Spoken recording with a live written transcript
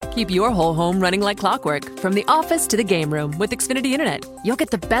Keep your whole home running like clockwork, from the office to the game room with Xfinity Internet. You'll get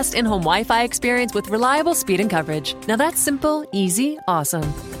the best in-home Wi-Fi experience with reliable speed and coverage. Now that's simple, easy,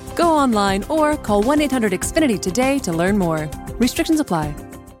 awesome. Go online or call 1-800-XFINITY today to learn more. Restrictions apply.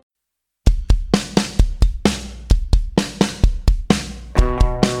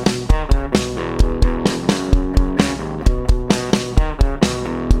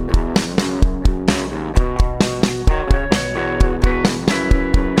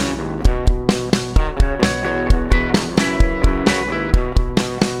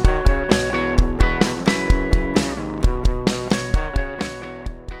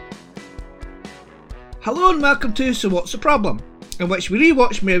 Hello and welcome to So What's the Problem?, in which we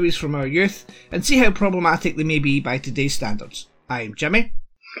rewatch movies from our youth and see how problematic they may be by today's standards. I'm Jimmy.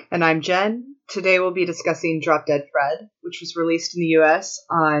 And I'm Jen. Today we'll be discussing Drop Dead Fred, which was released in the US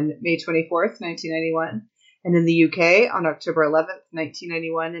on May 24th, 1991, and in the UK on October 11th,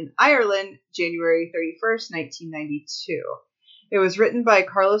 1991, and Ireland, January 31st, 1992. It was written by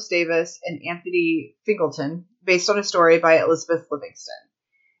Carlos Davis and Anthony Fingleton, based on a story by Elizabeth Livingston.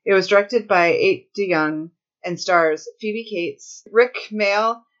 It was directed by Ate DeYoung and stars Phoebe Cates, Rik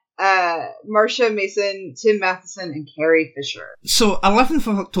Mayall, Marcia Mason, Tim Matheson, and Carrie Fisher. So, 11th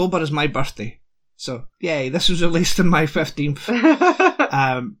of October is my birthday. So, yay, this was released on my 15th.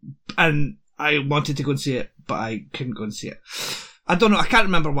 And I wanted to go and see it, but I couldn't go and see it. I don't know, I can't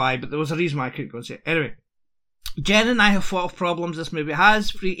remember why, but there was a reason why I couldn't go and see it. Anyway, Jen and I have 12 problems this movie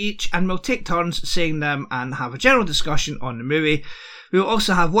has for each, and we'll take turns saying them and have a general discussion on the movie. We will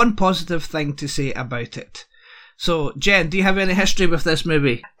also have one positive thing to say about it. So, Jen, do you have any history with this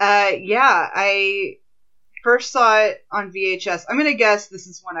movie? Yeah, I first saw it on VHS. I'm going to guess this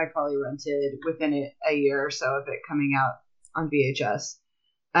is one I probably rented within a year or so of it coming out on VHS.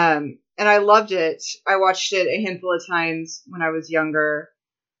 And I loved it. I watched it a handful of times when I was younger.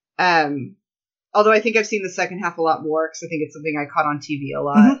 Although I think I've seen the second half a lot more, because I think it's something I caught on TV a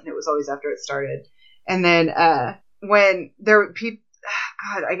lot, and it was always after it started. And then when there were people,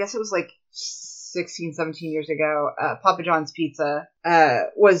 God, I guess it was like 16, 17 years ago, Papa John's Pizza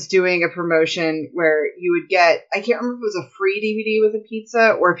was doing a promotion where you would get, I can't remember if it was a free DVD with a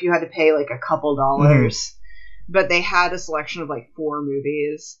pizza or if you had to pay like a couple dollars, but they had a selection of like 4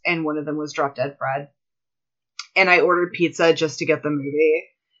 movies, and one of them was Drop Dead Fred. And I ordered pizza just to get the movie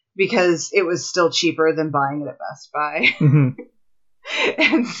because it was still cheaper than buying it at Best Buy.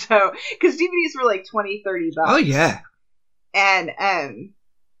 And so, because DVDs were like $20, $30. Oh, yeah. And,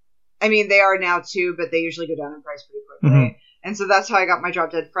 I mean, they are now too, but they usually go down in price pretty quickly. And so that's how I got my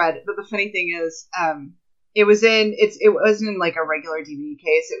Drop Dead Fred. But the funny thing is, it wasn't in like a regular DVD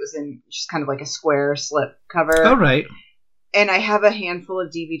case. It was in just kind of like a square slip cover. Oh, right. And I have a handful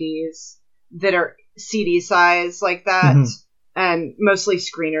of DVDs that are CD size like that. And mostly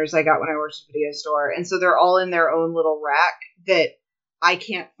screeners I got when I worked at a video store. And so they're all in their own little rack that I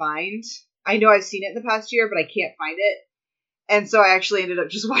can't find. I know I've seen it in the past year, but I can't find it. And so I actually ended up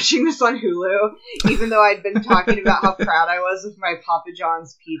just watching this on Hulu, even though I'd been talking about how proud I was of my Papa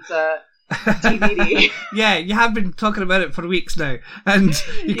John's Pizza DVD. Yeah, you have been talking about it for weeks now, and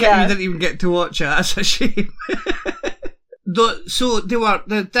you didn't even get to watch it. That's a shame. So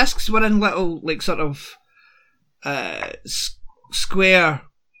the discs were in little, like, sort of square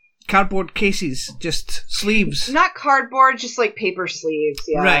cardboard cases, just sleeves. Not cardboard, just like paper sleeves.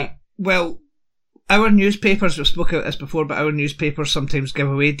 Yeah. Right. Well, our newspapers, we've spoken about this before, but our newspapers sometimes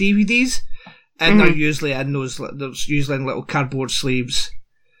give away DVDs, and they're usually in there's usually in little cardboard sleeves.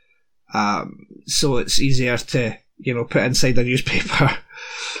 So it's easier to, put inside a newspaper.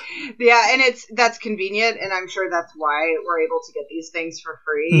 Yeah, and that's convenient, and I'm sure that's why we're able to get these things for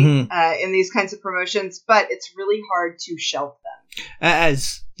free in these kinds of promotions, but it's really hard to shelf them. It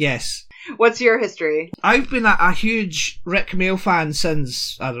is, yes. What's your history? I've been a huge Rik Mayall fan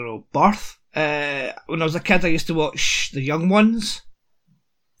since, I don't know, birth. When I was a kid, I used to watch The Young Ones,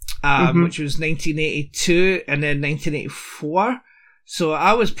 which was 1982 and then 1984. So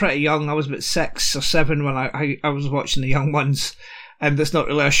I was pretty young. I was about 6 or 7 when I was watching The Young Ones, and that's not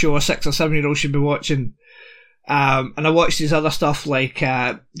really a show a 6 or 7-year-old should be watching. And I watched these other stuff like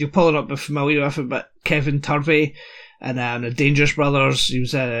you'll probably not be familiar with it, but Kevin Turvey and the Dangerous Brothers. He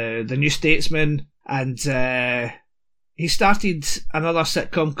was the New Statesman, and he started another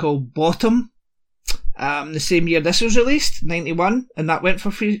sitcom called Bottom the same year this was released, 91, and that went for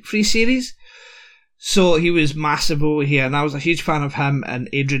free series. So he was massive over here, and I was a huge fan of him and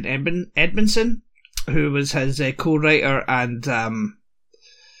Adrian Edmondson, who was his co-writer and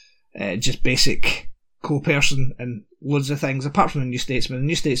just basic co-person and loads of things, apart from the New Statesman. The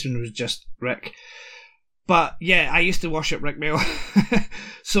New Statesman was just Rick. But yeah, I used to worship Rik Mayall.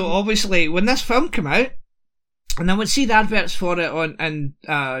 So obviously, when this film came out, and I would see the adverts for it in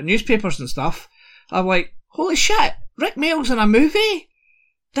newspapers and stuff, I'm like, holy shit, Rik Mayall's in a movie?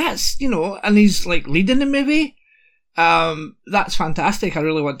 That's, and he's like leading the movie. That's fantastic. I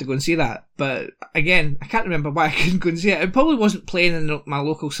really want to go and see that. But again, I can't remember why I couldn't go and see it. It probably wasn't playing in my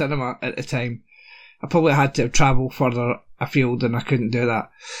local cinema at the time. I probably had to travel further afield and I couldn't do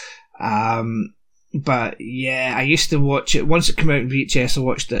that. But yeah, I used to watch it. Once it came out in VHS, I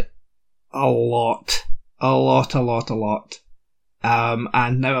watched it a lot.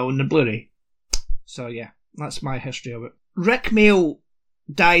 And now I own the Blu-ray. So yeah, that's my history of it. Rik Mayall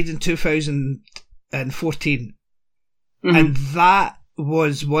died in 2014. And that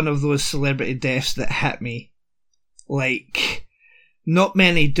was one of those celebrity deaths that hit me. Like, not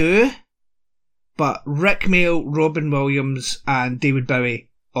many do, but Rik Mayall, Robin Williams, and David Bowie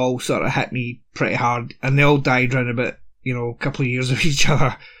all sort of hit me pretty hard, and they all died around about, a couple of years of each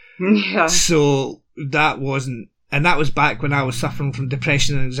other. Yeah. So that was back when I was suffering from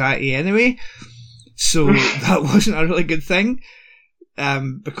depression and anxiety anyway. So that wasn't a really good thing.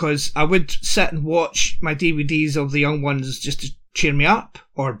 Because I would sit and watch my DVDs of the young ones just to cheer me up,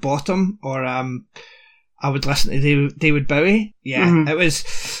 or bought them, or I would listen to David Bowie. Yeah, it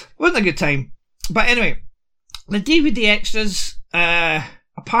wasn't a good time. But anyway, the DVD extras,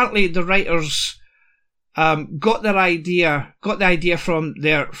 apparently the writers got the idea from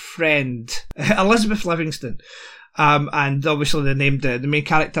their friend Elizabeth Livingston, and obviously they named the main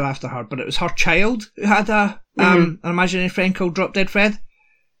character after her, but it was her child who had an imaginary friend called Drop Dead Fred.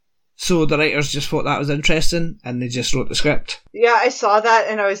 So the writers just thought that was interesting, and they just wrote the script. Yeah, I saw that,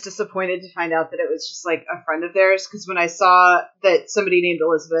 and I was disappointed to find out that it was just like a friend of theirs, because when I saw that somebody named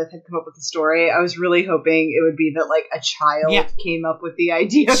Elizabeth had come up with the story, I was really hoping it would be that like a child came up with the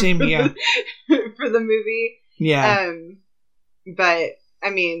idea for the movie. Yeah. But I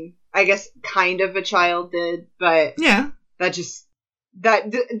mean, I guess kind of a child did, but yeah, that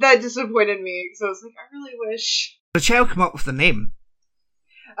disappointed me, because I was like, I really wish the child came up with the name.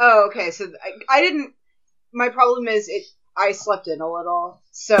 Oh, okay. So I didn't. My problem is I slept in a little,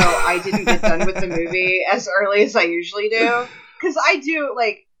 so I didn't get done with the movie as early as I usually do. Because I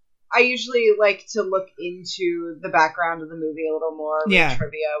usually like to look into the background of the movie a little more, read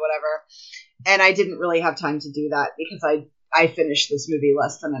trivia, whatever. And I didn't really have time to do that because I finished this movie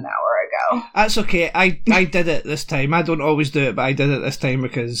less than an hour ago. That's okay. I did it this time. I don't always do it, but I did it this time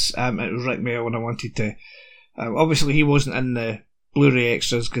because it was Rik Mayall and I wanted to. Obviously, he wasn't in the Blu-ray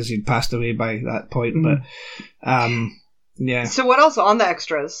extras because he'd passed away by that point, but yeah. So what else on the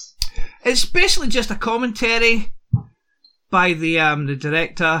extras? It's basically just a commentary by the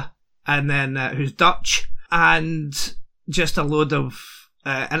director, and then who's Dutch, and just a load of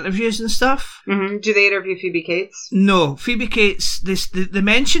interviews and stuff. Mm-hmm. Do they interview Phoebe Cates? No, Phoebe Cates. They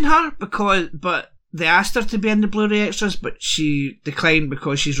mention her but they asked her to be in the Blu-ray extras, but she declined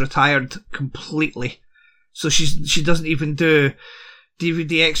because she's retired completely. So she doesn't even do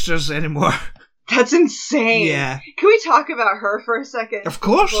DVD extras anymore. That's insane. Yeah. Can we talk about her for a second? Of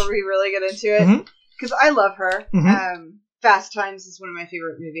course. Before we really get into it? Because I love her. Fast Times is one of my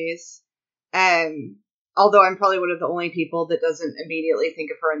favorite movies. Although I'm probably one of the only people that doesn't immediately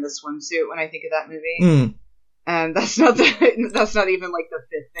think of her in the swimsuit when I think of that movie. That's not even like the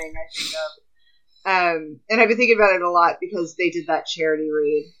fifth thing I think of. And I've been thinking about it a lot because they did that charity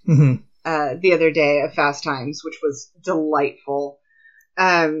read the other day of Fast Times, which was delightful.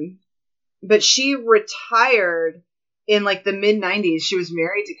 But she retired in like the mid 90s. She was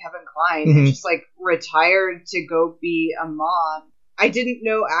married to Kevin Kline and just like retired to go be a mom. I didn't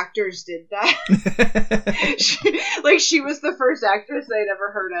know actors did that. she was the first actress I'd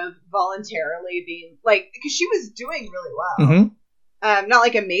ever heard of voluntarily being like, because she was doing really well. Not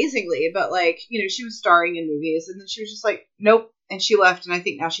like amazingly, but like, she was starring in movies, and then she was just like, nope. And she left, and I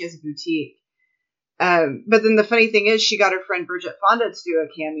think now she has a boutique. But then the funny thing is, she got her friend Bridget Fonda to do a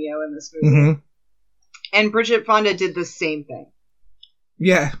cameo in this movie. And Bridget Fonda did the same thing.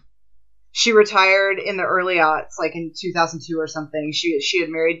 Yeah. She retired in the early aughts, like in 2002 or something. She had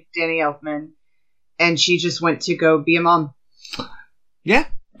married Danny Elfman, and she just went to go be a mom. Yeah,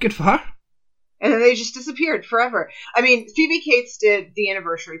 good for her. And then they just disappeared forever. I mean, Phoebe Cates did the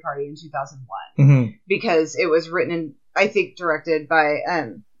anniversary party in 2001 because it was written and I think directed by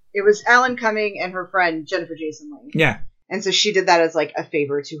it was Alan Cumming and her friend Jennifer Jason Leigh. Yeah. And so she did that as like a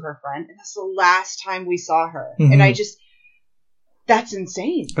favor to her friend, and that's the last time we saw her. And that's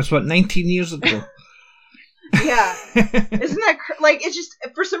insane. That's 19 years ago. Yeah. Isn't that, like, it just,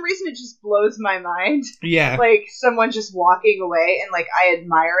 for some reason, it just blows my mind. Yeah. Like, someone just walking away, and, like, I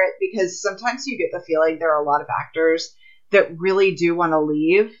admire it, because sometimes you get the feeling there are a lot of actors that really do want to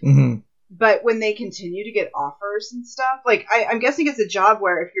leave. Mm-hmm. But when they continue to get offers and stuff, like, I'm guessing it's a job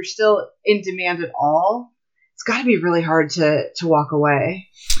where if you're still in demand at all, it's got to be really hard to walk away.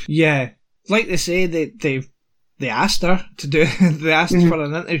 Yeah. Like they say, they asked her to do, they asked for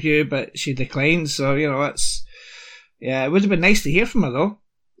an interview, but she declined. So, you know, it would have been nice to hear from her, though,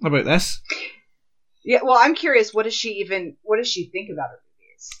 about this. Yeah, well, I'm curious, what does she think about her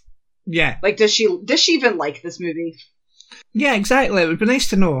movies? Yeah. Like, does she even like this movie? Yeah, exactly. It would be nice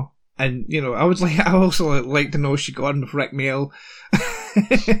to know. And, you know, I also like to know she got on with Rik Mayall.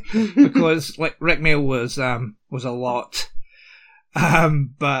 Because, like, Rik Mayall was a lot.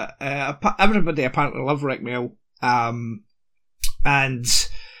 But everybody apparently loved Rik Mayall. And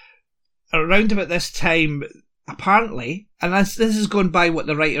around about this time, apparently, and this is going by what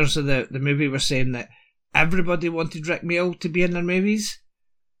the writers of the movie were saying, that everybody wanted Rik Mayall to be in their movies,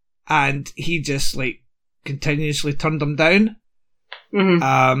 and he just, like, continuously turned them down.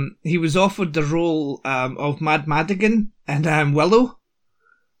 Mm-hmm. He was offered the role of Mad Madigan in Willow,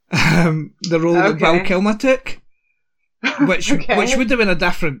 the role that Val Kilmer took, which would have been a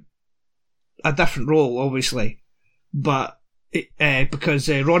different role, obviously, but because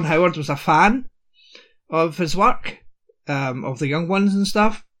Ron Howard was a fan of his work, of the young ones and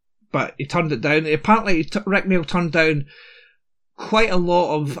stuff, but he turned it down. Apparently, Rik Mayall turned down quite a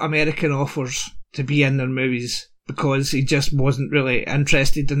lot of American offers to be in their movies, because he just wasn't really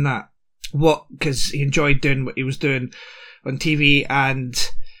interested in that. Because he enjoyed doing what he was doing on TV and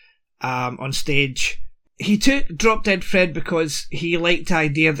on stage. He took Drop Dead Fred because he liked the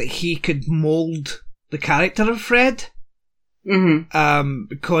idea that he could mould the character of Fred. Mm-hmm.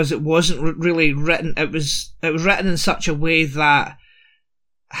 Because it wasn't really written. It was written in such a way that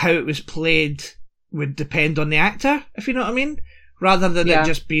how it was played would depend on the actor, if you know what I mean. Rather than it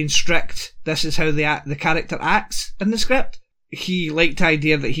just being strict, this is how the character acts in the script. He liked the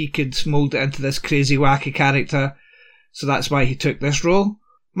idea that he could mould it into this crazy, wacky character, so that's why he took this role.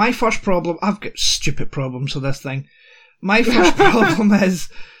 My first problem, I've got stupid problems with this thing. My first problem is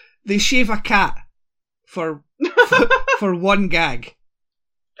they shave a cat for one gag,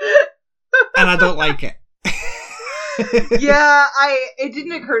 and I don't like it. Yeah, it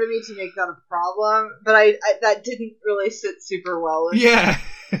didn't occur to me to make that a problem, but I that didn't really sit super well with me.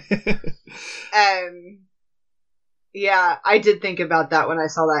 Yeah, I did think about that when I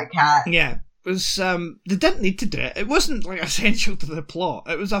saw that cat. Yeah, it was they didn't need to do it. It wasn't like essential to the plot.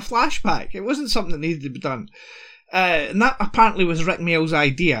 It was a flashback. It wasn't something that needed to be done. And that apparently was Rik Mayall's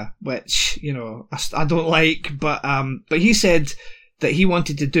idea, which, you know, I don't like, but he said that he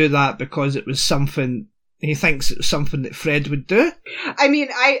wanted to do that because it was something. He thinks it's something that Fred would do. I mean,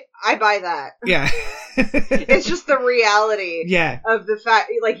 I buy that. Yeah. It's just the reality of the fact,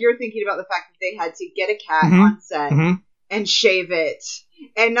 like, you're thinking about the fact that they had to get a cat on set and shave it.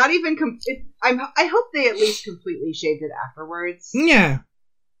 And not even, I hope they at least completely shaved it afterwards. Yeah.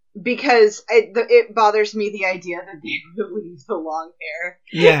 Because it bothers me the idea that they would leave the long hair.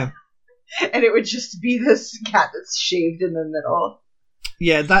 Yeah. And it would just be this cat that's shaved in the middle.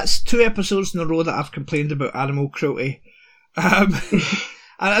 Yeah, that's 2 episodes in a row that I've complained about animal cruelty. And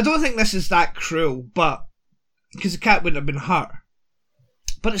I don't think this is that cruel, but because the cat wouldn't have been hurt.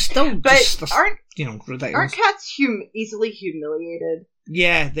 But it's still just, ridiculous. Aren't cats easily humiliated?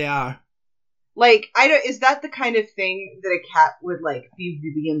 Yeah, they are. Like, is that the kind of thing that a cat would, like, be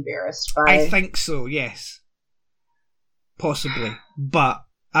really embarrassed by? I think so, yes. Possibly. But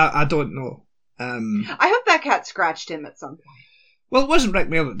I don't know. I hope that cat scratched him at some point. Well, it wasn't Rik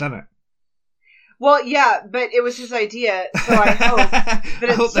Mayall that done it. Well, yeah, but it was his idea, so I hope that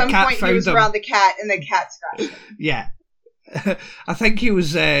at some point he was around the cat and the cat scratched him. Yeah. I think he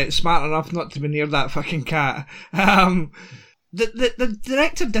was smart enough not to be near that fucking cat. The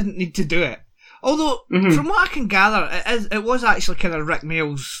director didn't need to do it. Although, from what I can gather, it was actually kind of Rik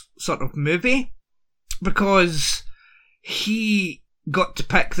Mayall's sort of movie, because he got to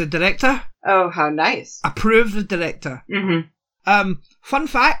pick the director. Oh, how nice. Approve the director. Mm-hmm. Fun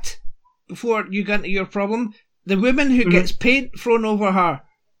fact, before you get into your problem, the woman who gets paint thrown over her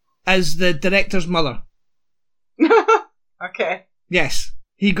is the director's mother. Okay. Yes.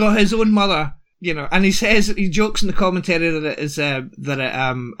 He got his own mother, you know, and he jokes in the commentary that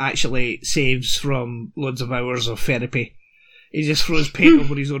it actually saves from loads of hours of therapy. He just throws paint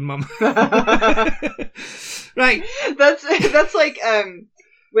over his own mum. Right. That's like,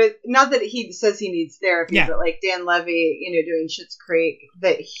 with, not that he says he needs therapy, but like Dan Levy, you know, doing Schitt's Creek,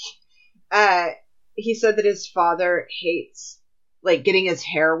 that he said that his father hates, like, getting his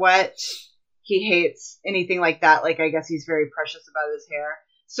hair wet. He hates anything like that. Like, I guess he's very precious about his hair.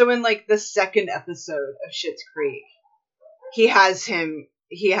 So in, like, the second episode of Schitt's Creek,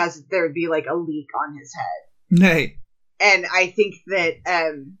 there'd be, like, a leak on his head. Right. And I think that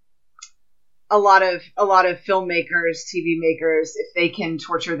a lot of filmmakers, TV makers, if they can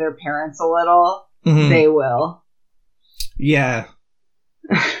torture their parents a little, they will. Yeah.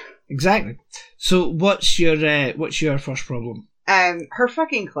 Exactly. So what's your first problem? Her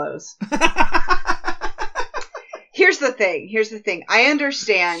fucking clothes. Here's the thing. I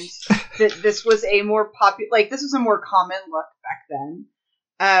understand that this was a more this was a more common look back then.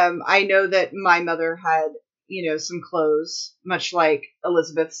 I know that my mother had, some clothes, much like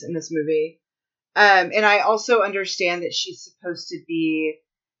Elizabeth's in this movie. And I also understand that she's supposed to be,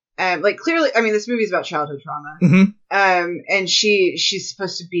 clearly, I mean, this movie is about childhood trauma. Mm-hmm. And she's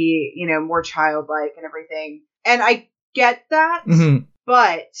supposed to be, more childlike and everything. And I get that,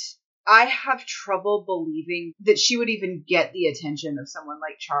 but I have trouble believing that she would even get the attention of someone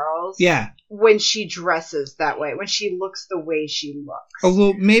like Charles. Yeah. When she dresses that way, when she looks the way she looks.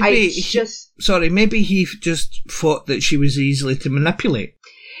 Although maybe he just thought that she was easily to manipulate.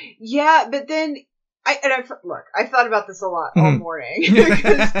 Yeah, but then I've thought about this a lot all morning.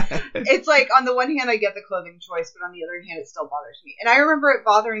 Because it's like, on the one hand, I get the clothing choice, but on the other hand, it still bothers me. And I remember it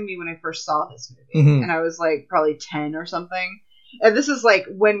bothering me when I first saw this movie. And I was like probably 10 or something. And this is like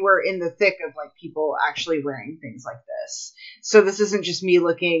when we're in the thick of like people actually wearing things like this. So this isn't just me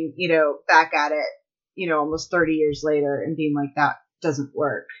looking, back at it, almost 30 years later and being like, that doesn't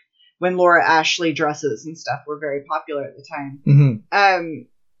work. When Laura Ashley dresses and stuff were very popular at the time.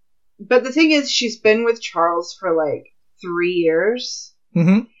 But the thing is, she's been with Charles for like 3 years.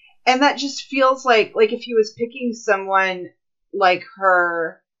 And that just feels like if he was picking someone like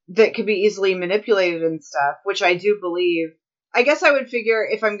her that could be easily manipulated and stuff, which I do believe, I guess I would figure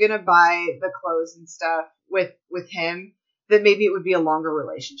if I'm going to buy the clothes and stuff with him, that maybe it would be a longer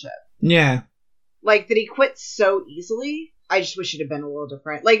relationship. Yeah. Like, that he quits so easily. I just wish it had been a little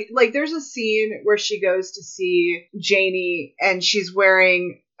different. Like there's a scene where she goes to see Janie and she's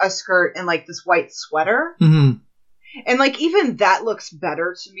wearing a skirt and like this white sweater. And like, even that looks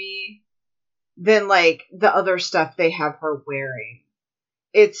better to me than like the other stuff they have her wearing.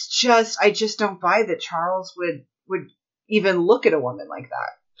 It's just, I just don't buy that Charles would even look at a woman like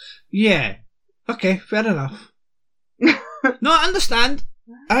that. Yeah. Okay, fair enough. No, I understand.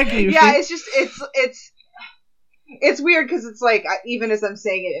 I agree with you. Yeah, it's just, it's weird because it's like, even as I'm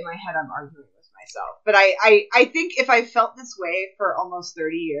saying it in my head, I'm arguing with myself. But I think if I felt this way for almost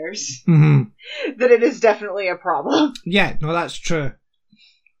 30 years, that it is definitely a problem. Yeah, no, that's true.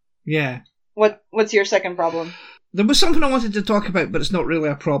 Yeah. What's your second problem? There was something I wanted to talk about, but it's not really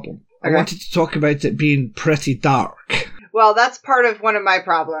a problem. Okay. I wanted to talk about it being pretty dark. Well, that's part of one of my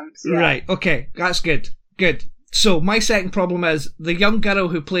problems. Yeah. Right, okay, that's good. Good. So, my second problem is, the young girl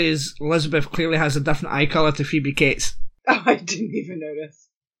who plays Elizabeth clearly has a different eye colour to Phoebe Cates. Oh, I didn't even notice.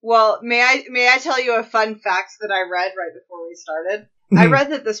 Well, may I tell you a fun fact that I read right before we started? I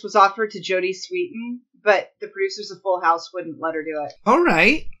read that this was offered to Jodie Sweetin, but the producers of Full House wouldn't let her do it. All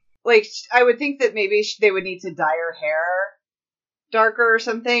right. Like, I would think that maybe they would need to dye her hair darker or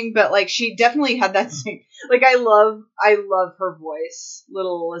something, but like, she definitely had that same, like, I love her voice,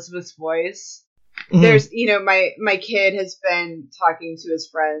 little Elizabeth's voice. There's, my kid has been talking to his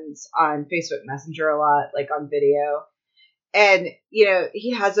friends on Facebook Messenger a lot, like on video. And,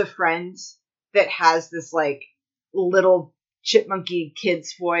 he has a friend that has this like little chipmunky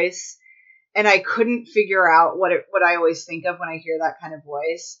kid's voice. And I couldn't figure out what I always think of when I hear that kind of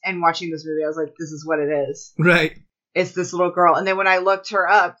voice. And watching this movie, I was like, this is what it is. Right. It's this little girl. And then when I looked her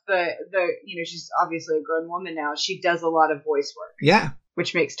up, she's obviously a grown woman now. She does a lot of voice work. Yeah.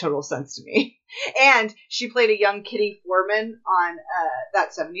 Which makes total sense to me. And she played a young Kitty Foreman on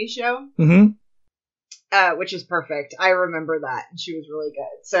That 70s Show. Which is perfect. I remember that. And she was really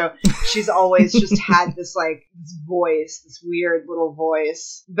good. So she's always just had this like this voice, this weird little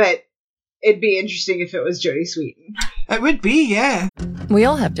voice. But it'd be interesting if it was Jodie Sweetin. It would be, yeah. We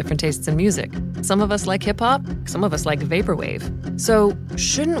all have different tastes in music. Some of us like hip-hop, some of us like vaporwave. So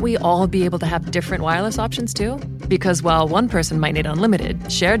shouldn't we all be able to have different wireless options too? Because while one person might need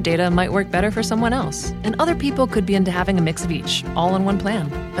unlimited, shared data might work better for someone else. And other people could be into having a mix of each, all in one plan.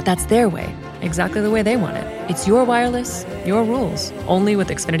 But that's their way, exactly the way they want it. It's your wireless, your rules, only with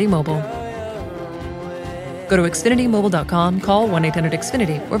Xfinity Mobile. Go to XfinityMobile.com, call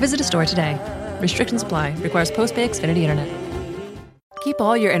 1-800-XFINITY, or visit a store today. Restrictions apply. Requires post-pay Xfinity Internet. Keep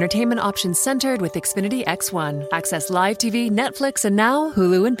all your entertainment options centered with Xfinity X1. Access live TV, Netflix, and now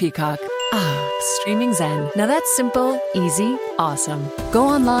Hulu and Peacock. Ah, streaming zen. Now that's simple, easy, awesome. Go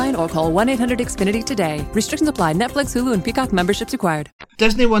online or call 1-800-XFINITY today. Restrictions apply. Netflix, Hulu, and Peacock memberships required.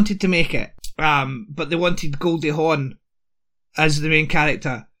 Disney wanted to make it, but they wanted Goldie Hawn as the main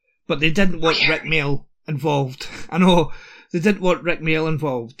character, but they didn't want Rik Mayall involved. I know, they didn't want Rik Mayall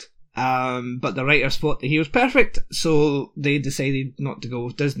involved. But the writers thought that he was perfect, so they decided not to go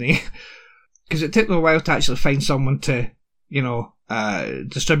with Disney. Because it took them a while to actually find someone to,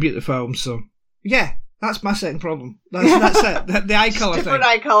 distribute the film. So, yeah, that's my second problem. That's it. The eye colour thing. Different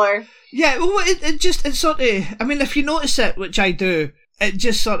eye colour. Yeah, well, it sort of, I mean, if you notice it, which I do, it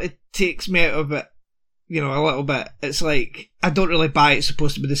just sort of takes me out of it, a little bit. It's like, I don't really buy it's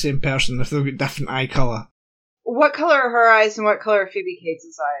supposed to be the same person if they've got different eye colour. What color are her eyes and what color are Phoebe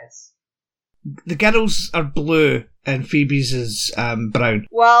Cates' eyes? The girls are blue and Phoebe's is brown.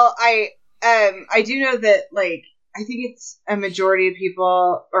 Well, I do know that, I think it's a majority of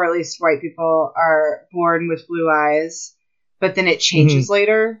people, or at least white people, are born with blue eyes, but then it changes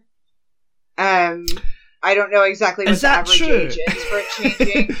later. I don't know exactly what the average age is for it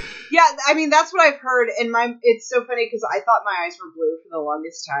changing. Yeah, I mean, that's what I've heard, and it's so funny because I thought my eyes were blue for the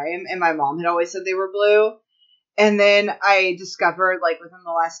longest time, and my mom had always said they were blue. And then I discovered, within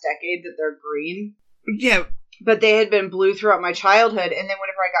the last decade that they're green. Yeah. But they had been blue throughout my childhood. And then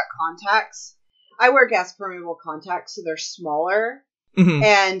whenever I got contacts, I wear gas permeable contacts, so they're smaller. Mm-hmm.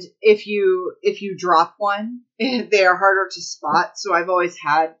 And if you drop one, they are harder to spot. So I've always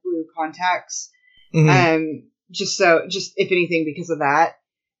had blue contacts. Mm-hmm. Just if anything, because of that.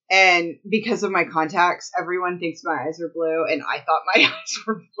 And because of my contacts, everyone thinks my eyes are blue. And I thought my eyes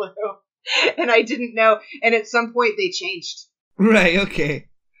were blue. And I didn't know. And at some point they changed. Right, okay.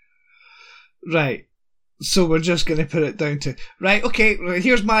 Right. So we're just going to put it down to... Right, okay,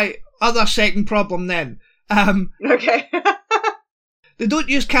 here's my other second problem then. Okay. They don't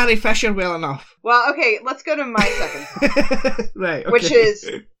use Carrie Fisher well enough. Well, okay, let's go to my second problem. Right,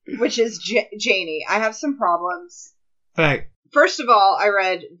 okay. Which is Janie. I have some problems. Right. First of all, I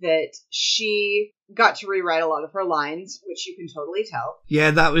read that she got to rewrite a lot of her lines, which you can totally tell.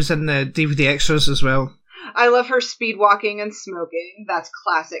 Yeah, that was in the DVD extras as well. I love her speed walking and smoking. That's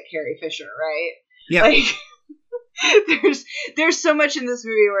classic Carrie Fisher, right? Yeah. There's so much in this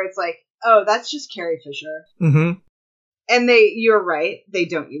movie where it's like, oh, that's just Carrie Fisher. Mm-hmm. And you're right, they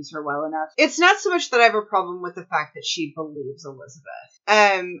don't use her well enough. It's not so much that I have a problem with the fact that she believes Elizabeth.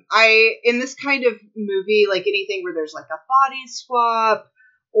 In this kind of movie, anything where there's a body swap,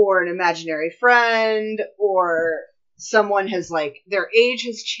 or an imaginary friend, or someone has their age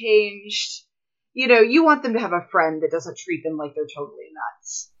has changed, you want them to have a friend that doesn't treat them like they're totally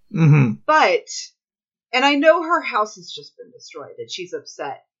nuts. Mm-hmm. But, and I know her house has just been destroyed and she's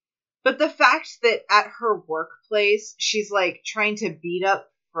upset. But the fact that at her workplace, she's trying to beat up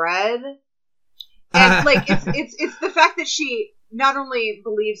Fred. And it's the fact that she not only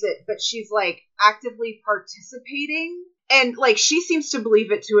believes it, but she's actively participating. And she seems to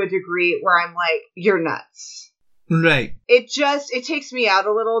believe it to a degree where I'm you're nuts. Right. It takes me out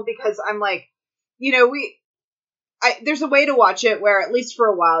a little because I'm there's a way to watch it where at least for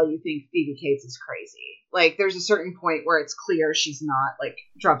a while you think Phoebe Cates is crazy. There's a certain point where it's clear she's not,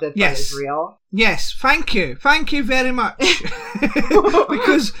 Drop Dead Fred is real. Yes, thank you. Thank you very much.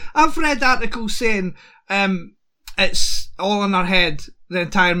 Because I've read articles saying it's all in her head, the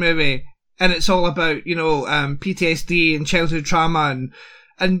entire movie, and it's all about, PTSD and childhood trauma,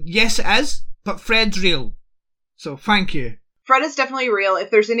 and yes, it is, but Fred's real. So, thank you. Fred is definitely real.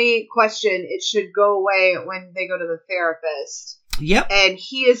 If there's any question, it should go away when they go to the therapist. Yep. And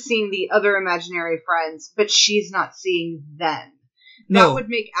he is seeing the other imaginary friends, but she's not seeing them. No. That would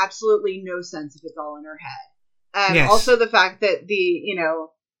make absolutely no sense if it's all in her head. Yes. Also the fact that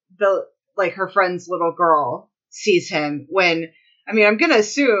her friend's little girl sees him when, I'm going to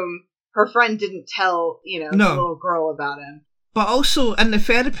assume her friend didn't tell, the little girl about him. But also in the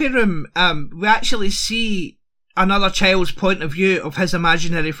therapy room, we actually see another child's point of view of his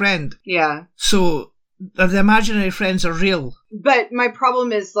imaginary friend. Yeah. So the imaginary friends are real. But my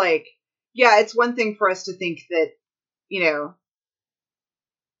problem is it's one thing for us to think that,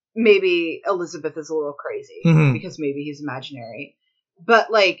 maybe Elizabeth is a little crazy because maybe he's imaginary. But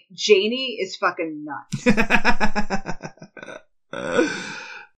Janie is fucking nuts.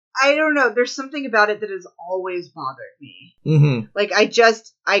 I don't know. There's something about it that has always bothered me. Mm-hmm.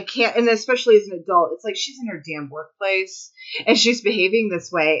 I can't, and especially as an adult, it's she's in her damn workplace and she's behaving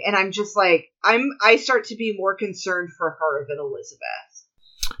this way. And I'm just I start to be more concerned for her than Elizabeth.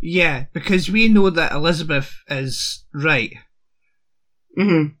 Yeah, because we know that Elizabeth is right.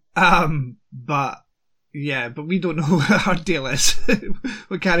 But yeah, but we don't know what her deal is.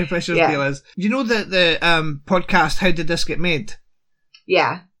 What Carrie Fisher's deal is. You know the podcast How Did This Get Made?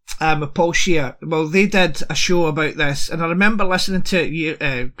 Yeah. With Paul Scheer. Well, they did a show about this, and I remember listening to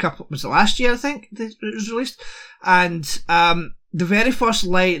it was it last year, I think, it was released? And the very first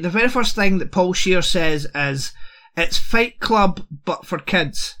thing that Paul Scheer says is, it's Fight Club, but for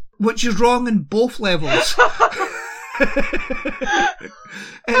kids. Which is wrong in both levels.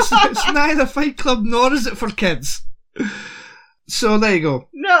 It's neither Fight Club nor is it for kids. So there you go.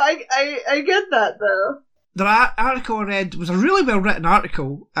 No, I get that though. The article I read was a really well written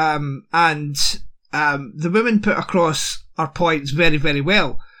article, and the woman put across her points very, very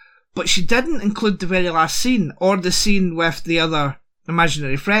well. But she didn't include the very last scene, or the scene with the other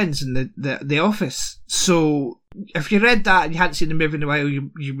imaginary friends in the office. So if you read that and you hadn't seen the movie in a while,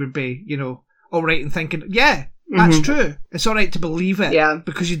 you would be, alright and thinking, yeah, that's true. It's alright to believe it,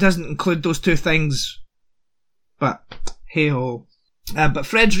 because she doesn't include those two things. But hey ho. But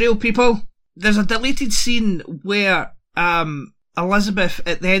Fred's real, people. There's a deleted scene where Elizabeth,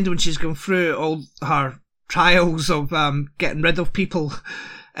 at the end when she's going through all her trials of getting rid of people,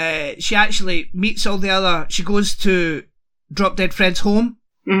 she actually meets all the other. She goes to Drop Dead Fred's home,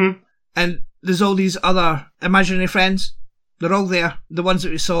 and there's all these other imaginary friends. They're all there, the ones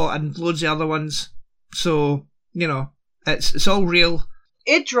that we saw, and loads of other ones. So it's all real.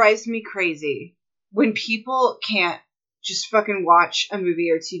 It drives me crazy when people can't just fucking watch a movie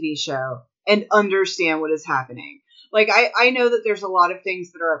or TV show and understand what is happening. Like, I know that there's a lot of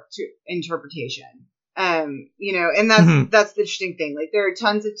things that are up to interpretation. And that's the interesting thing. Like, there are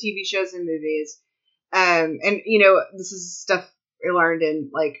tons of TV shows and movies. And this is stuff I learned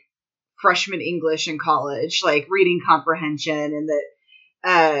in, like, freshman English in college, like reading comprehension, and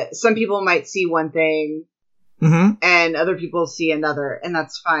that some people might see one thing and other people see another, and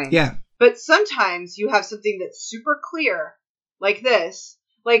that's fine. Yeah. But sometimes you have something that's super clear, like this.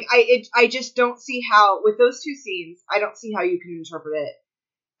 Like, I just don't see how, with those two scenes, I don't see how you can interpret it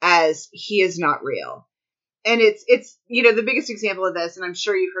as he is not real. And it's the biggest example of this, and I'm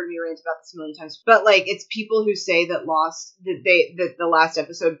sure you've heard me rant about this a million times, but like, it's people who say that that the last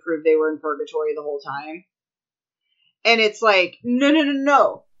episode proved they were in purgatory the whole time. And it's like,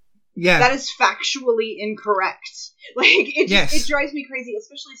 no. Yeah. That is factually incorrect. Like, it drives me crazy,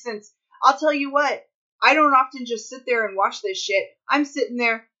 especially since, I'll tell you what, I don't often just sit there and watch this shit. I'm sitting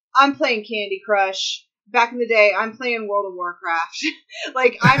there, I'm playing Candy Crush. Back in the day, I'm playing World of Warcraft.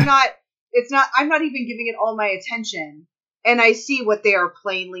 Like, I'm not even giving it all my attention. And I see what they are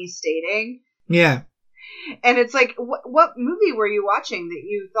plainly stating. Yeah. And it's like, what movie were you watching that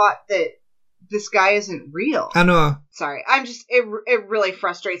you thought that this guy isn't real? I know. Sorry, it really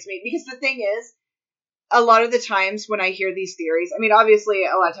frustrates me, because the thing is, a lot of the times when I hear these theories, I mean, obviously,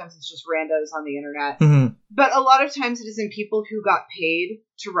 a lot of times it's just randos on the internet, but a lot of times it is in people who got paid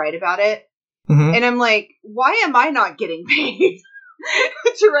to write about it. And I'm like, why am I not getting paid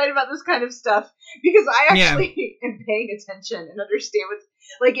to write about this kind of stuff? Because I actually am paying attention and understand what's,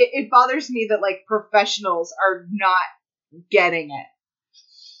 like, it bothers me that, like, professionals are not getting it.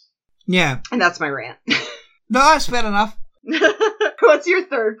 Yeah. And that's my rant. No, that's fair enough. What's your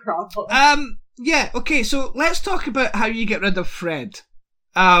third problem? Yeah, okay, so let's talk about how you get rid of Fred.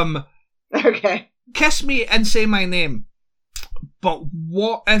 Okay. Kiss me and say my name. But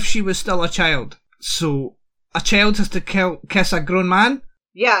what if she was still a child? So, a child has to kiss a grown man?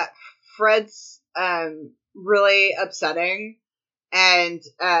 Yeah, Fred's really upsetting and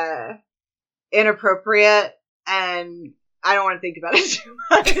inappropriate, and I don't want to think about it too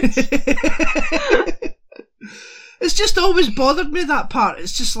much. It's just always bothered me, that part.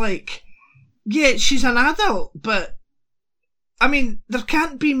 It's just like, yeah, she's an adult, but I mean, there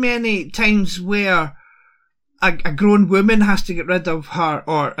can't be many times where a grown woman has to get rid of her,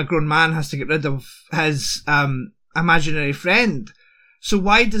 or a grown man has to get rid of his imaginary friend. So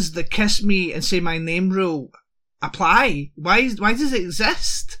why does the kiss me and say my name rule apply? Why does it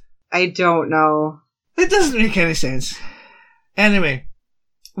exist? I don't know. It doesn't make any sense. Anyway,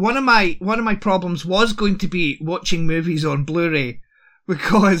 one of my problems was going to be watching movies on Blu-ray,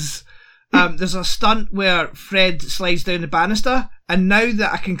 because there's a stunt where Fred slides down the banister, and now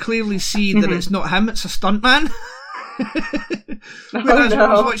that I can clearly see that it's not him, it's a stuntman. Whereas when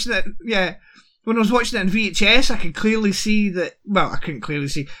I was watching it, when I was watching it in VHS, I could clearly see that. Well, I couldn't clearly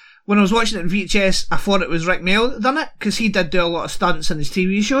see. When I was watching it in VHS, I thought it was Rik Mayall that done it, because he did do a lot of stunts in his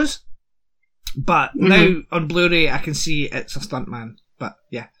TV shows. But now on Blu-ray, I can see it's a stuntman. But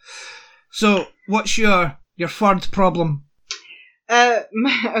yeah. So, what's your third problem?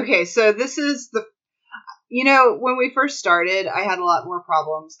 Okay, so this is when we first started, I had a lot more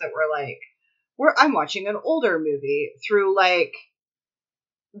problems that were like, I'm watching an older movie through like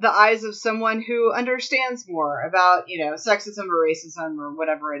the eyes of someone who understands more about, sexism or racism or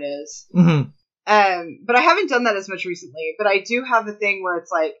whatever it is. Mm-hmm. But I haven't done that as much recently, but I do have a thing where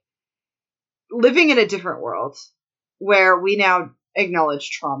it's like living in a different world where we now acknowledge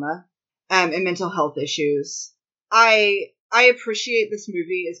trauma, and mental health issues. I appreciate this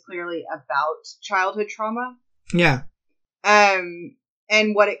movie is clearly about childhood trauma. Yeah.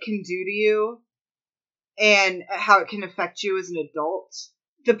 And what it can do to you and how it can affect you as an adult.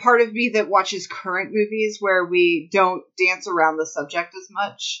 The part of me that watches current movies where we don't dance around the subject as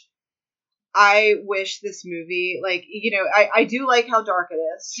much, I wish this movie, like, I do like how dark it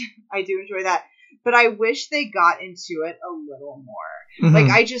is. I do enjoy that. But I wish they got into it a little more. Mm-hmm. Like,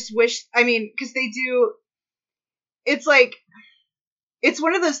 I just wish, because they do, it's like, it's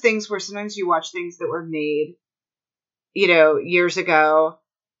one of those things where sometimes you watch things that were made, years ago,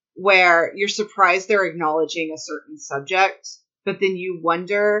 where you're surprised they're acknowledging a certain subject, but then you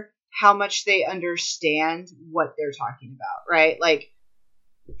wonder how much they understand what they're talking about, right? Like,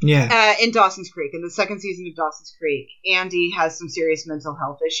 yeah. In Dawson's Creek, in the second season of Dawson's Creek, Andy has some serious mental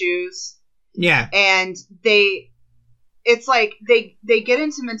health issues. Yeah. And it's like they get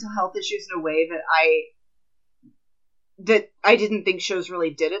into mental health issues in a way that I didn't think shows really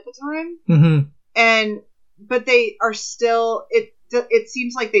did at the time. Mm-hmm. But they are still, it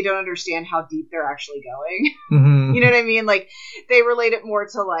seems like they don't understand how deep they're actually going. Mm-hmm. You know what I mean? Like, they relate it more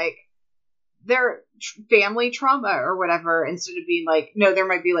to like their family trauma or whatever, instead of being like, no, there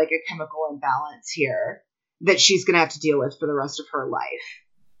might be like a chemical imbalance here that she's going to have to deal with for the rest of her life.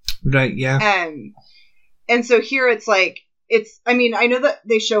 Right. Yeah. And so here it's like, I know that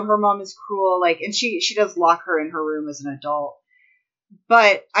they show her mom is cruel, like, and she does lock her in her room as an adult,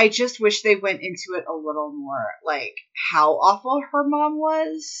 but I just wish they went into it a little more, like how awful her mom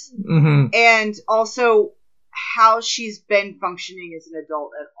was, mm-hmm. and also how she's been functioning as an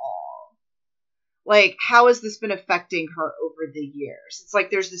adult at all. Like, how has this been affecting her over the years? It's like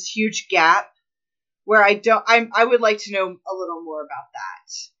there's this huge gap where I would like to know a little more about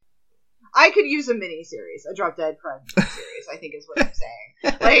that. I could use a mini series, a Drop Dead Fred series, I think is what I'm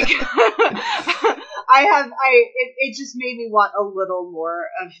saying. Like, it just made me want a little more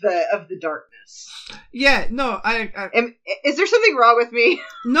of the darkness. Yeah, no, is there something wrong with me?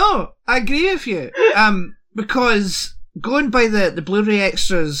 No, I agree with you. Because going by the Blu-ray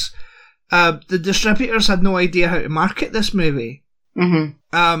extras, the distributors had no idea how to market this movie.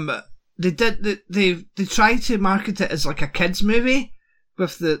 Mm-hmm. They tried to market it as like a kids movie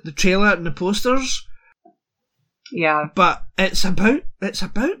with the trailer and the posters. Yeah, but it's about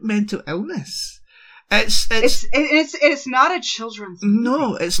mental illness. It's not a children's movie.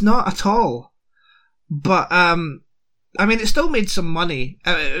 No, it's not at all. But it still made some money.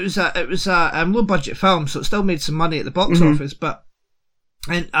 It was a low budget film, so it still made some money at the box mm-hmm. office, but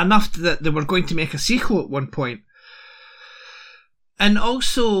enough that they were going to make a sequel at one point. And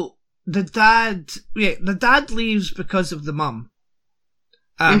also the dad leaves because of the mum.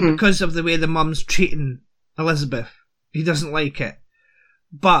 Mm-hmm. Because of the way the mum's treating Elizabeth. He doesn't like it.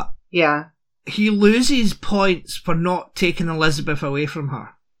 But yeah, he loses points for not taking Elizabeth away from her.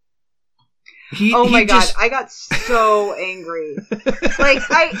 God, I got so angry. Like,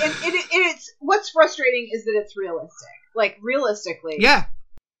 it's what's frustrating is that it's realistic. Like, realistically, yeah.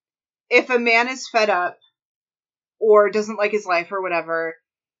 If a man is fed up or doesn't like his life or whatever,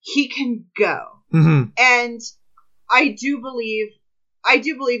 he can go. Mm-hmm. And I do believe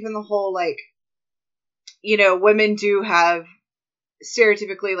in the whole, like, women do have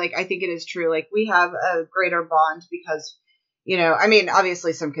stereotypically, like, I think it is true, like, we have a greater bond because,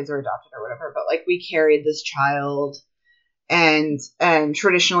 obviously some kids are adopted or whatever, but like, we carried this child and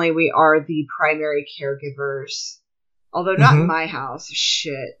traditionally we are the primary caregivers. Although not mm-hmm. in my house.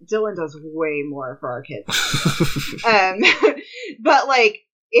 Shit. Dylan does way more for our kids. But like,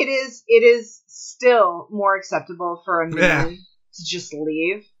 it is still more acceptable for a man to just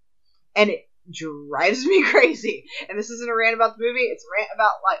leave. And it drives me crazy. And this isn't a rant about the movie, it's a rant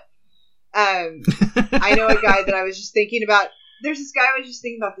about life. I know a guy that I was just thinking about. There's this guy I was just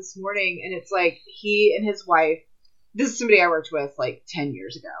thinking about this morning, and it's like, he and his wife, this is somebody I worked with like 10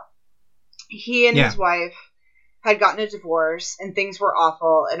 years ago. He and his wife had gotten a divorce, and things were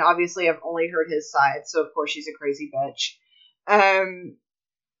awful, and obviously I've only heard his side, so of course she's a crazy bitch.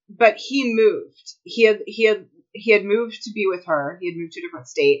 But he moved. He had moved to be with her. He had moved to a different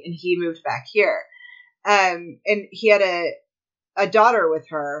state, and he moved back here. And he had a daughter with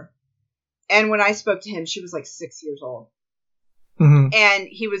her. And when I spoke to him, she was like 6 years old. Mm-hmm. And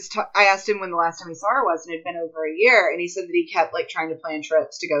he was, I asked him when the last time he saw her was, and it had been over a year. And he said that he kept like trying to plan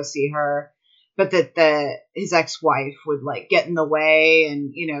trips to go see her, but that his ex-wife would like get in the way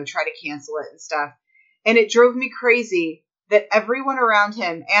and, you know, try to cancel it and stuff. And it drove me crazy that everyone around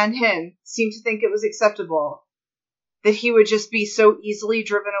him and him seemed to think it was acceptable that he would just be so easily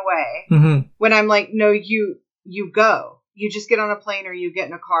driven away. When I'm like, no, you go. You just get on a plane or you get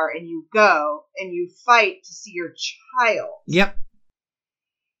in a car and you go and you fight to see your child. Yep.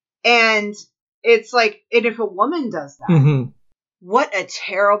 And it's like, and if a woman does that, what a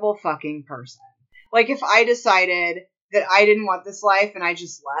terrible fucking person. Like, if I decided that I didn't want this life and I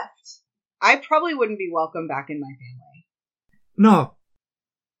just left, I probably wouldn't be welcome back in my family. No.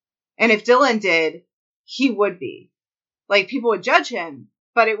 And if Dylan did, he would be. Like, people would judge him,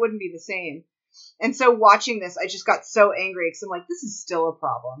 but it wouldn't be the same. And so watching this, I just got so angry because I'm like, this is still a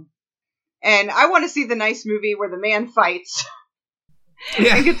problem. And I want to see the nice movie where the man fights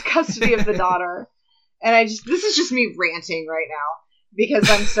and gets custody of the daughter. And this is just me ranting right now because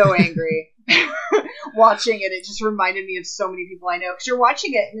I'm so angry. Watching it, it just reminded me of so many people I know. Because you're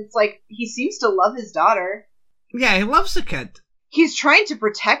watching it and it's like, he seems to love his daughter. Yeah, he loves the kid. He's trying to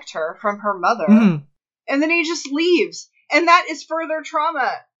protect her from her mother. And then he just leaves. And that is further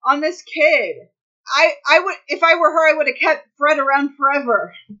trauma on this kid. I would, if I were her, I would have kept Fred around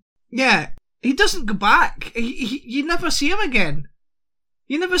forever. Yeah, he doesn't go back. You never see him again.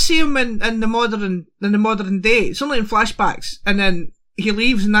 You never see him in the modern day. It's only in flashbacks, and then he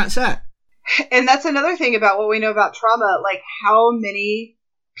leaves, and that's it. And that's another thing about what we know about trauma. Like, how many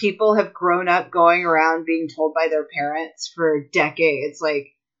people have grown up going around being told by their parents for decades, like,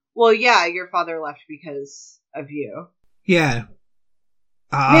 well, yeah, your father left because of you. Yeah.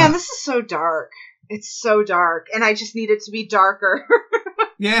 Man, this is so dark. It's so dark, and I just need it to be darker.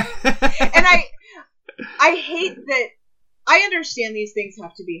 Yeah. And I hate that. I understand these things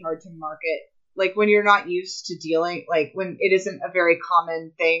have to be hard to market. Like, when you're not used to dealing, like, when it isn't a very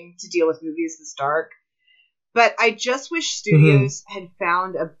common thing to deal with movies this dark. But I just wish studios had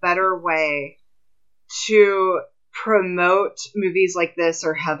found a better way to promote movies like this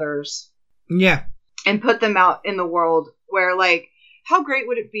or Heathers. Yeah. And put them out in the world where, like, how great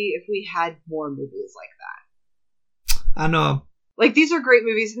would it be if we had more movies like that? I know. Like, these are great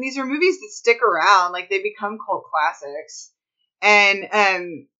movies, and these are movies that stick around. Like, they become cult classics. And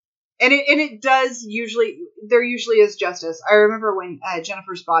it does usually, there usually is justice. I remember when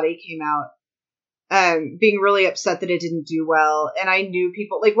Jennifer's Body came out, being really upset that it didn't do well. And I knew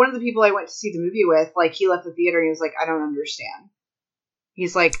people, like, one of the people I went to see the movie with, like, he left the theater and he was like, I don't understand.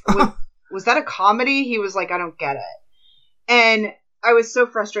 He's like, was that a comedy? He was like, I don't get it. And I was so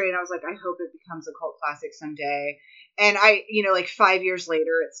frustrated. I was like, I hope it becomes a cult classic someday. And I, you know, like 5 years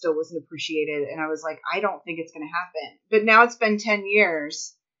later, it still wasn't appreciated. And I was like, I don't think it's going to happen. But now it's been 10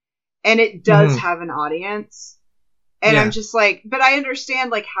 years and it does have an audience. And I'm just like, but I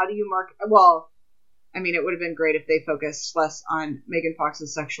understand, like, how do you market? Well, I mean, it would have been great if they focused less on Megan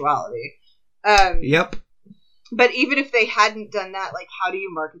Fox's sexuality. Yep. But even if they hadn't done that, like, how do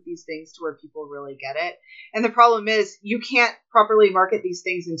you market these things to where people really get it? And the problem is, you can't properly market these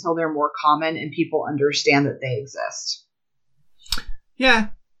things until they're more common and people understand that they exist. Yeah,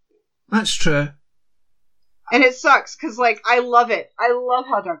 that's true. And it sucks, because, like, I love it. I love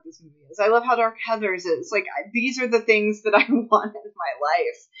how dark this movie is. I love how dark Heathers is. Like, these are the things that I want in my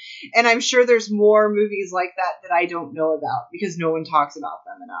life. And I'm sure there's more movies like that I don't know about, because no one talks about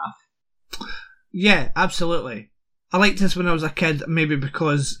them enough. Yeah, absolutely. I liked this when I was a kid, maybe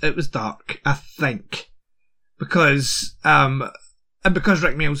because it was dark, I think. Because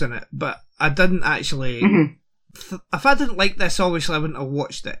Rik Mayall's in it. But I didn't actually... if I didn't like this, obviously I wouldn't have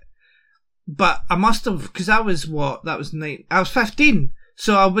watched it. But I must have, because I was I was 15,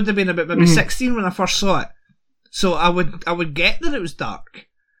 so I would have been about maybe 16 when I first saw it. So I would get that it was dark,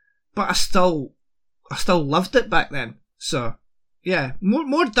 but I still loved it back then. So yeah,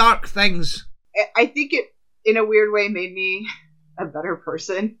 more dark things. I think it, in a weird way, made me a better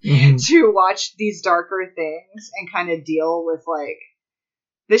person to watch these darker things and kind of deal with, like,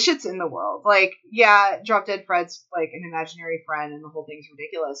 this shit's in the world. Like, yeah, Drop Dead Fred's, like, an imaginary friend and the whole thing's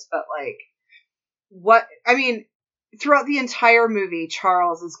ridiculous, but, like, throughout the entire movie,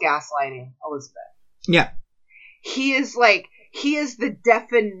 Charles is gaslighting Elizabeth. Yeah. He is the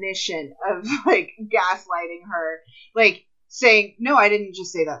definition of, like, gaslighting her. Like, saying, no, I didn't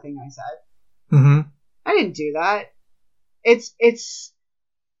just say that thing I said. I didn't do that.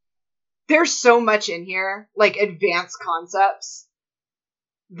 There's so much in here, like, advanced concepts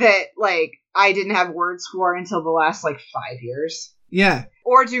that, like, I didn't have words for until the last, like, 5 years. Yeah.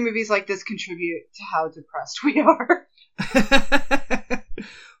 Or do movies like this contribute to how depressed we are?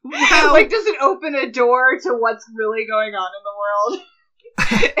 Well, like, does it open a door to what's really going on in the world?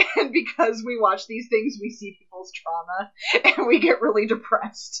 And because we watch these things, we see people's trauma, and we get really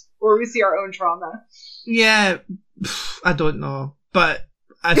depressed, or we see our own trauma. Yeah, I don't know, but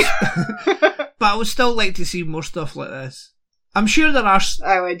but I would still like to see more stuff like this. I'm sure there are.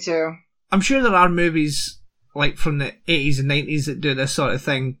 I would too. I'm sure there are movies like from the 80s and 90s that do this sort of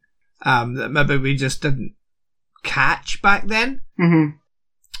thing, that maybe we just didn't catch back then. Mm-hmm.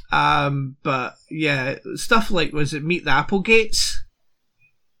 But yeah, stuff like, was it Meet the Applegates?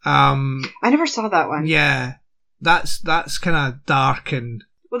 I never saw that one. Yeah, that's kind of dark and.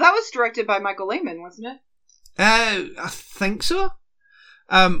 Well, that was directed by Michael Lehman, wasn't it? I think so.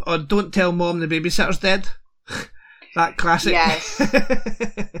 Or Don't Tell Mom the Babysitter's Dead. That classic. Yes.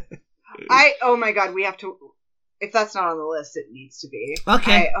 Oh my god, we have to. If that's not on the list, it needs to be.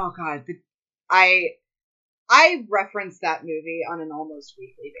 Okay. I reference that movie on an almost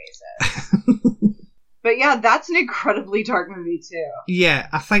weekly basis. But yeah, that's an incredibly dark movie too. Yeah,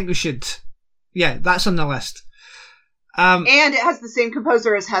 I think we should. Yeah, that's on the list. And it has the same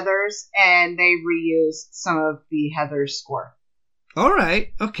composer as Heathers, and they reuse some of the Heathers score. All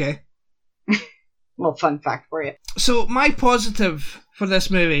right. Okay. Little fun fact for you. So my positive for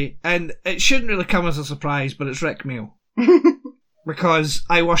this movie, and it shouldn't really come as a surprise, but it's Rik Mayall. Because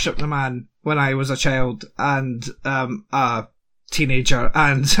I worshipped the man when I was a child and a teenager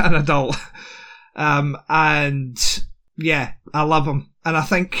and an adult. And yeah, I love him. And I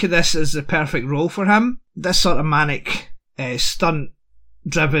think this is the perfect role for him. This sort of manic,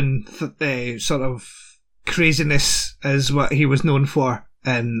 stunt-driven sort of craziness is what he was known for,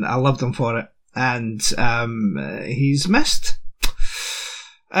 and I loved him for it. And he's missed.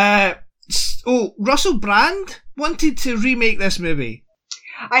 Russell Brand wanted to remake this movie.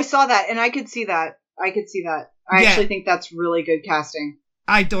 I saw that, and I could see that. I actually think that's really good casting.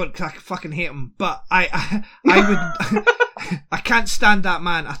 I fucking hate him, but I would. I can't stand that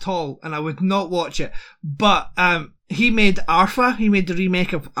man at all, and I would not watch it. But he made Arthur. He made the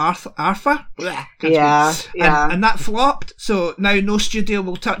remake of Arthur. Yeah. And that flopped. So now no studio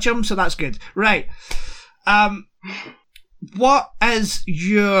will touch him. So that's good. Right. What is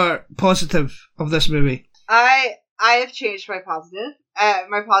your positive of this movie? I have changed my positive.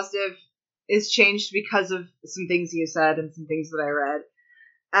 My positive is changed because of some things you said and some things that I read.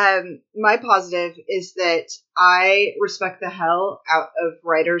 My positive is that I respect the hell out of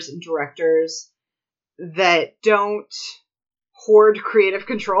writers and directors that don't hoard creative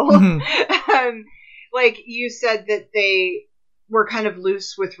control. Mm-hmm. Like you said that they were kind of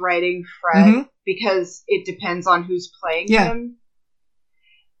loose with writing Fred because it depends on who's playing him.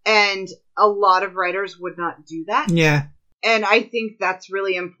 And a lot of writers would not do that. Yeah. And I think that's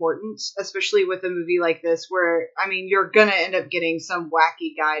really important, especially with a movie like this where, I mean, you're going to end up getting some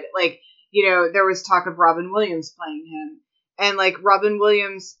wacky guy. Like, you know, there was talk of Robin Williams playing him. And, like, Robin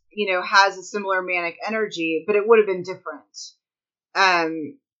Williams, you know, has a similar manic energy, but it would have been different.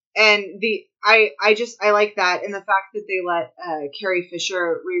 And I like that. And the fact that they let Carrie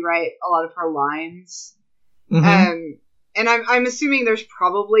Fisher rewrite a lot of her lines. Mm-hmm. And I'm assuming there's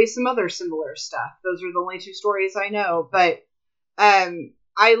probably some other similar stuff. Those are the only two stories I know. But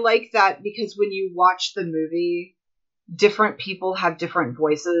I like that because when you watch the movie, different people have different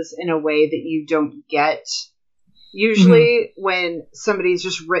voices in a way that you don't get usually when somebody's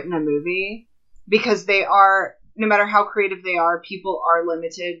just written a movie. Because they are, no matter how creative they are, people are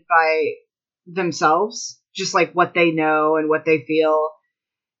limited by themselves. Just like what they know and what they feel.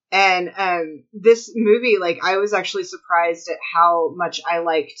 And this movie, like, I was actually surprised at how much I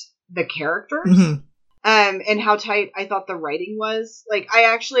liked the characters and how tight I thought the writing was. Like,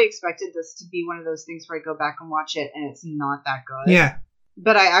 I actually expected this to be one of those things where I go back and watch it and it's not that good. Yeah.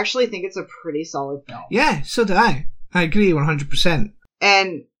 But I actually think it's a pretty solid film. Yeah, so do I. I agree 100%.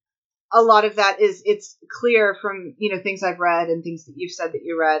 And a lot of that is, it's clear from, you know, things I've read and things that you've said that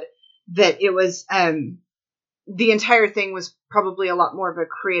you read, that it was, the entire thing was probably a lot more of a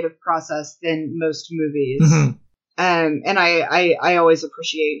creative process than most movies. And I always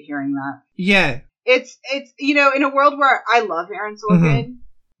appreciate hearing that. Yeah. It's, you know, in a world where I love Aaron Sorkin,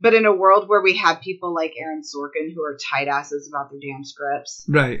 but in a world where we have people like Aaron Sorkin who are tight asses about their damn scripts.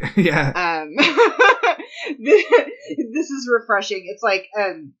 Right. Yeah. This is refreshing. It's like,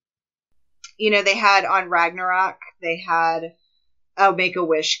 you know, they had on Ragnarok, they had a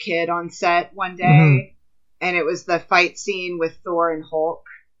Make-A-Wish kid on set one day. And it was the fight scene with Thor and Hulk.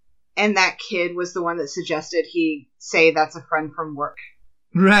 And that kid was the one that suggested he say that's a friend from work.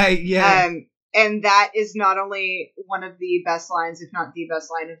 Right, yeah. And that is not only one of the best lines, if not the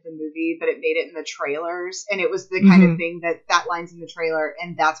best line of the movie, but it made it in the trailers. And it was the kind of thing that line's in the trailer,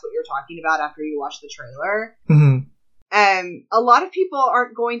 and that's what you're talking about after you watch the trailer. A lot of people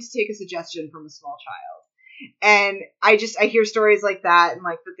aren't going to take a suggestion from a small child. And I hear stories like that, and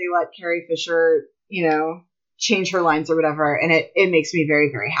like that they let Carrie Fisher, change her lines or whatever, and it makes me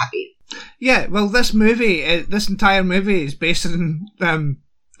very, very happy. Yeah, well, this entire movie is based on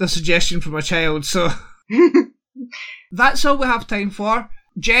the suggestion from a child, so that's all we have time for.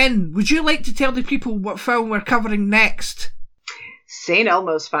 Jen, would you like to tell the people what film we're covering next? St.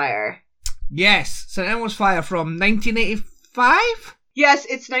 Elmo's Fire. Yes, St. Elmo's Fire from 1985? Yes,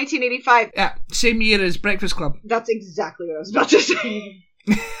 it's 1985. Yeah, same year as Breakfast Club. That's exactly what I was about to say.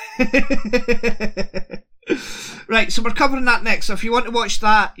 Right, so we're covering that next. So if you want to watch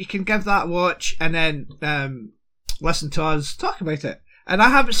that, you can give that a watch and then listen to us talk about it. And I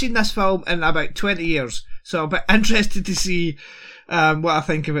haven't seen this film in about 20 years, so I'm a bit interested to see what I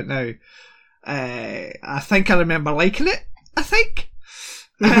think of it now. I think I remember liking it, I think.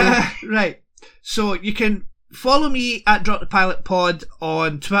 Right, so you can follow me at Drop the Pilot Pod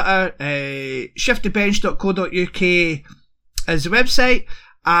on Twitter. shiftybench.co.uk is the website,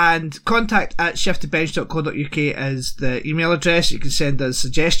 and contact at shiftybench.co.uk is the email address. You can send us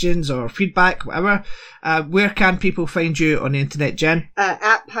suggestions or feedback, whatever. Where can people find you on the internet, Jen?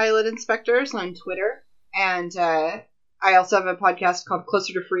 At Pilot Inspectors on Twitter. And I also have a podcast called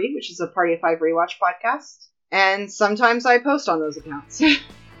Closer to Free, which is a Party of Five rewatch podcast. And sometimes I post on those accounts.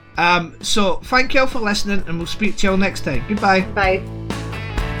 So thank you all for listening, and we'll speak to you all next time. Goodbye. Bye.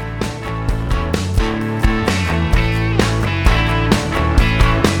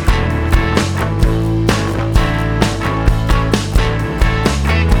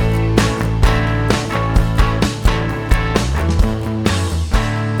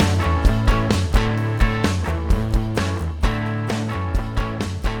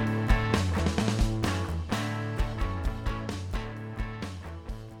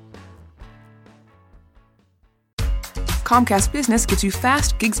 Comcast Business gives you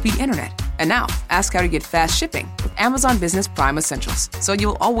fast gig-speed internet. And now, ask how to get fast shipping with Amazon Business Prime Essentials, so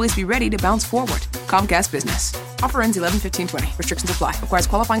you'll always be ready to bounce forward. Comcast Business. Offer ends 11/15/20. Restrictions apply. Requires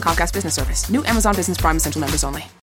qualifying Comcast Business service. New Amazon Business Prime Essential members only.